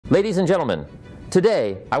Ladies and gentlemen,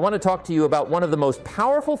 today I want to talk to you about one of the most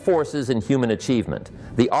powerful forces in human achievement,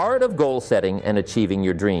 the art of goal setting and achieving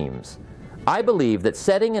your dreams. I believe that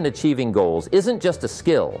setting and achieving goals isn't just a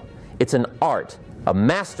skill, it's an art, a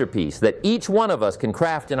masterpiece that each one of us can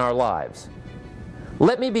craft in our lives.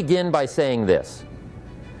 Let me begin by saying this.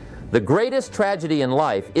 The greatest tragedy in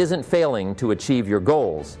life isn't failing to achieve your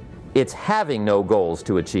goals, it's having no goals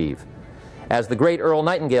to achieve. As the great Earl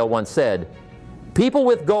Nightingale once said, people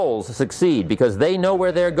with goals succeed because they know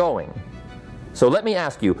where they're going. So let me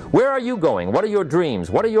ask you, where are you going? What are your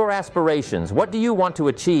dreams? What are your aspirations? What do you want to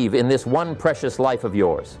achieve in this one precious life of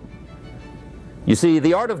yours? You see,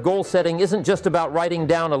 the art of goal setting isn't just about writing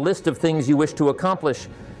down a list of things you wish to accomplish.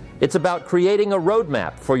 It's about creating a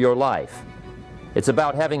roadmap for your life. It's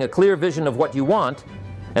about having a clear vision of what you want,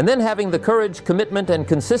 and then having the courage, commitment, and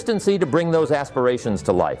consistency to bring those aspirations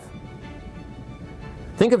to life.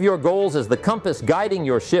 Think of your goals as the compass guiding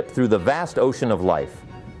your ship through the vast ocean of life.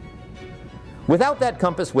 Without that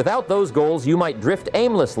compass, without those goals, you might drift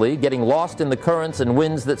aimlessly, getting lost in the currents and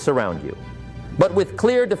winds that surround you. But with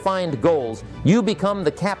clear, defined goals, you become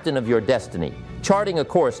the captain of your destiny, charting a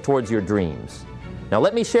course towards your dreams. Now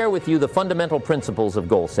let me share with you the fundamental principles of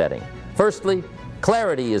goal setting. Firstly,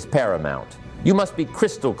 clarity is paramount. You must be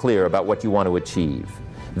crystal clear about what you want to achieve.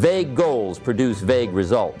 Vague goals produce vague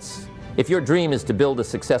results. If your dream is to build a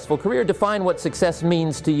successful career, define what success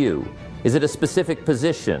means to you. Is it a specific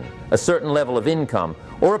position, a certain level of income,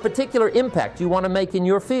 or a particular impact you want to make in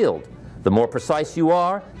your field? The more precise you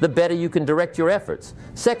are, the better you can direct your efforts.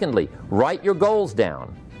 Secondly, write your goals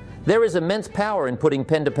down. There is immense power in putting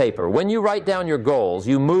pen to paper. When you write down your goals,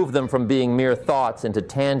 you move them from being mere thoughts into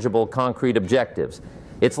tangible, concrete objectives.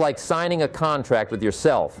 It's like signing a contract with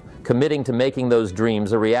yourself, committing to making those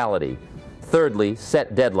dreams a reality. Thirdly,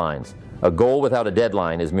 set deadlines. A goal without a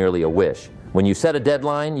deadline is merely a wish. When you set a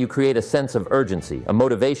deadline, you create a sense of urgency, a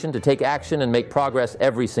motivation to take action and make progress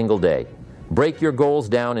every single day. Break your goals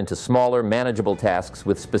down into smaller, manageable tasks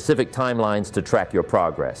with specific timelines to track your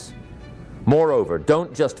progress. Moreover,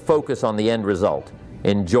 don't just focus on the end result.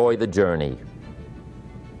 Enjoy the journey.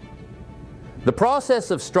 The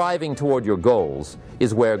process of striving toward your goals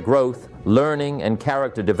is where growth, learning, and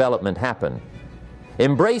character development happen.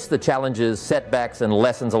 Embrace the challenges, setbacks, and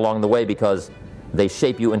lessons along the way because they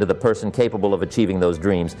shape you into the person capable of achieving those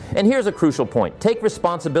dreams. And here's a crucial point. Take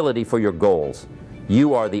responsibility for your goals.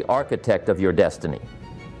 You are the architect of your destiny.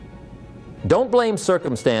 Don't blame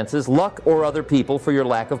circumstances, luck, or other people for your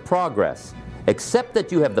lack of progress. Accept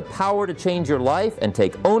that you have the power to change your life and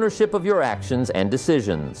take ownership of your actions and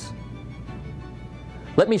decisions.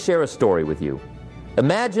 Let me share a story with you.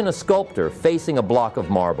 Imagine a sculptor facing a block of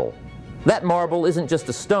marble. That marble isn't just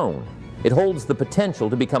a stone. It holds the potential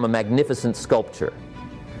to become a magnificent sculpture.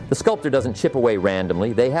 The sculptor doesn't chip away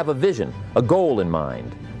randomly. They have a vision, a goal in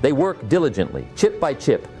mind. They work diligently, chip by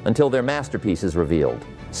chip, until their masterpiece is revealed.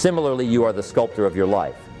 Similarly, you are the sculptor of your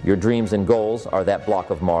life. Your dreams and goals are that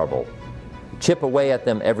block of marble. Chip away at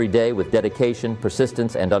them every day with dedication,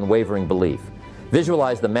 persistence, and unwavering belief.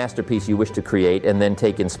 Visualize the masterpiece you wish to create and then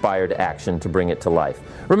take inspired action to bring it to life.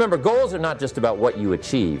 Remember, goals are not just about what you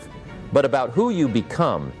achieve, but about who you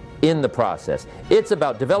become in the process. It's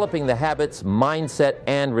about developing the habits, mindset,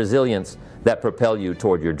 and resilience that propel you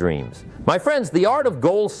toward your dreams. My friends, the art of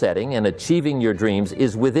goal setting and achieving your dreams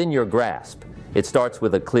is within your grasp. It starts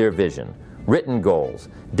with a clear vision, written goals,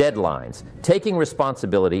 deadlines, taking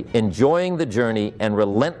responsibility, enjoying the journey, and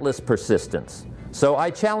relentless persistence. So I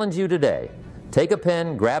challenge you today. Take a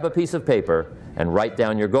pen, grab a piece of paper, and write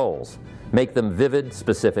down your goals. Make them vivid,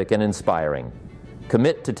 specific, and inspiring.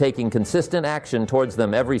 Commit to taking consistent action towards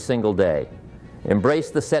them every single day. Embrace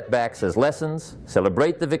the setbacks as lessons,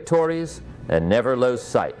 celebrate the victories, and never lose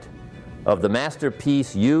sight of the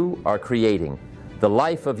masterpiece you are creating, the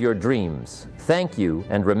life of your dreams. Thank you,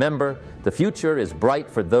 and remember, the future is bright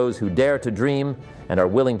for those who dare to dream and are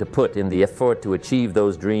willing to put in the effort to achieve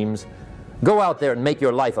those dreams. Go out there and make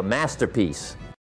your life a masterpiece.